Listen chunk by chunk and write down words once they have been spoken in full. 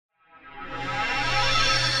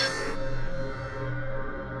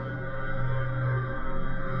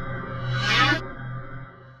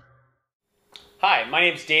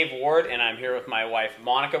name's Dave Ward, and I'm here with my wife,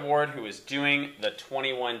 Monica Ward, who is doing the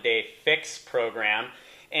 21-Day Fix program.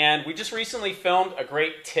 And we just recently filmed a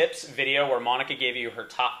great tips video where Monica gave you her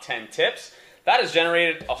top 10 tips. That has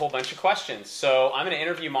generated a whole bunch of questions. So I'm going to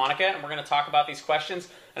interview Monica, and we're going to talk about these questions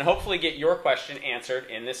and hopefully get your question answered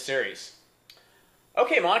in this series.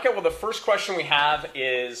 Okay, Monica, well, the first question we have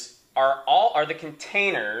is, are the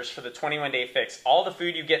containers for the 21-Day Fix all the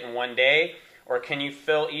food you get in one day, or can you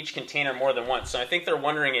fill each container more than once? So I think they're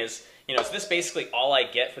wondering is this basically all I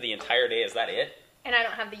get for the entire day? Is that it? And I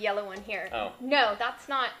don't have the yellow one here. Oh. No, that's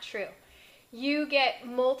not true. You get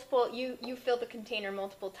multiple, you fill the container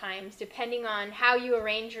multiple times depending on how you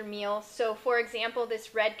arrange your meal. So for example,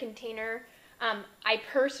 this red container, I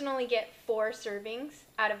personally get 4 servings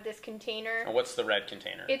out of this container. And what's the red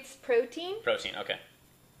container? It's protein. Protein, okay.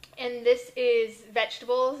 And this is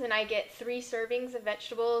vegetables, and I get 3 servings of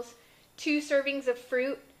vegetables, 2 servings of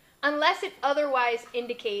fruit, unless it otherwise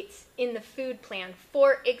indicates in the food plan.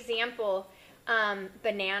 For example,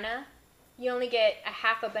 banana, you only get a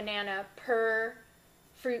half a banana per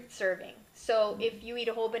fruit serving. So if you eat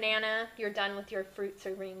a whole banana, you're done with your fruit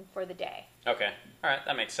serving for the day. Okay. All right.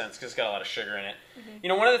 That makes sense because it's got a lot of sugar in it.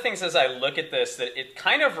 Mm-hmm. One of the things as I look at this, that it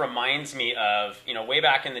kind of reminds me of, way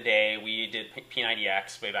back in the day, we did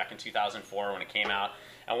P90X way back in 2004 when it came out.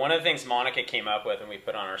 And one of the things Monica came up with and we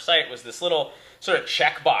put on our site was this little sort of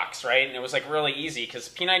checkbox, right? And it was like really easy because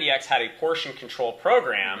P90X had a portion control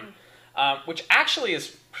program, which actually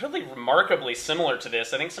is really remarkably similar to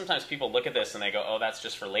this. I think sometimes people look at this and they go, oh, that's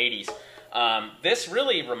just for ladies. This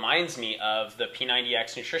really reminds me of the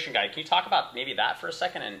P90X nutrition guide. Can you talk about maybe that for a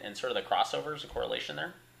second and sort of the crossovers and correlation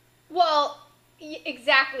there? Well,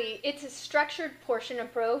 exactly. It's a structured portion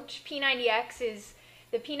approach.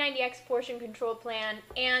 The P90X portion control plan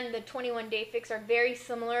and the 21-Day Fix are very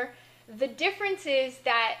similar. The difference is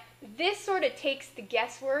that this sort of takes the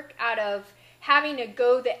guesswork out of having to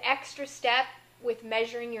go the extra step with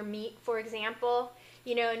measuring your meat, for example.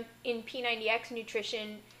 In P90X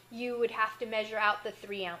nutrition, you would have to measure out the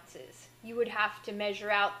 3 ounces. You would have to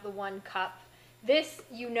measure out the 1 cup. This,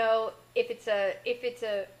 if it's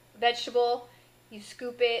a vegetable, you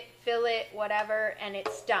scoop it, fill it, whatever, and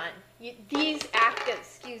it's done. These act as,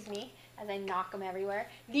 excuse me, as I knock them everywhere,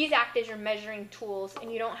 these act as your measuring tools,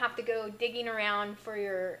 and you don't have to go digging around for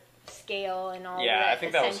your scale and all Yeah, the I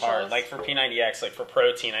think that was hard. Like for P90X, like for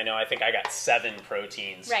protein, I think I got 7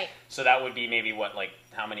 proteins. Right. So that would be maybe what, like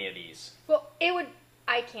how many of these? Well,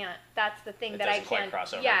 I can't. That's the thing that I can't. Quite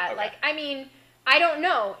cross over. Yeah, okay. I don't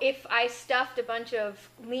know. If I stuffed a bunch of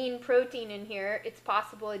lean protein in here, it's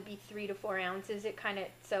possible it'd be 3 to 4 ounces. It kind of,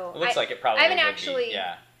 so. It looks like it probably I haven't would actually, be,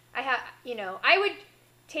 yeah. I would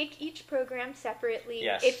take each program separately.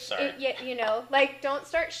 Yes, sorry. Don't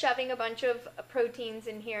start shoving a bunch of proteins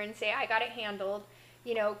in here and say, I got it handled.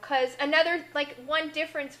 Because one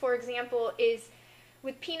difference, for example, is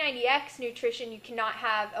with P90X nutrition, you cannot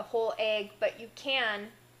have a whole egg, but you can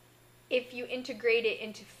if you integrate it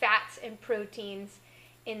into fats and proteins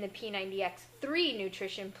in the P90X3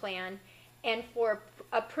 nutrition plan. And for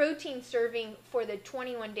a protein serving for the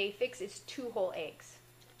 21-Day Fix is 2 whole eggs.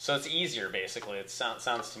 So it's easier, basically. It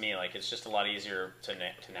sounds to me like it's just a lot easier to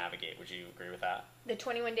navigate. Would you agree with that? The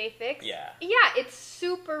 21-Day Fix? Yeah. Yeah, it's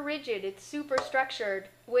super rigid. It's super structured,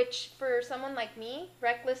 which for someone like me,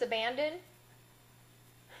 reckless abandon,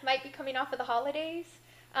 might be coming off of the holidays.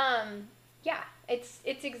 Yeah, it's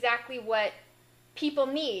exactly what people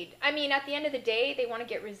need. At the end of the day, they want to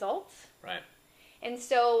get results. Right. And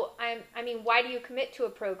so, why do you commit to a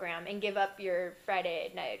program and give up your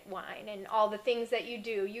Friday night wine and all the things that you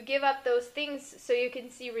do? You give up those things so you can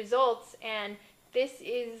see results, and this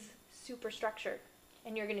is super structured,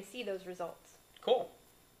 and you're going to see those results. Cool.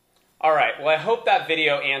 All right, well, I hope that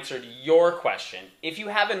video answered your question. If you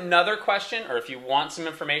have another question, or if you want some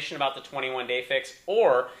information about the 21-Day Fix,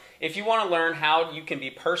 or if you want to learn how you can be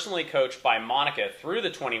personally coached by Monica through the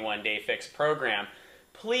 21-Day Fix program,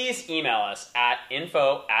 please email us at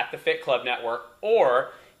info@thefitclubnetwork,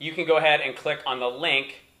 or you can go ahead and click on the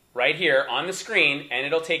link right here on the screen, and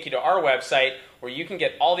it'll take you to our website where you can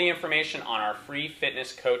get all the information on our free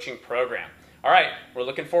fitness coaching program. All right, we're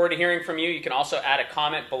looking forward to hearing from you. You can also add a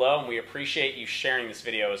comment below, and we appreciate you sharing this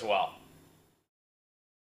video as well.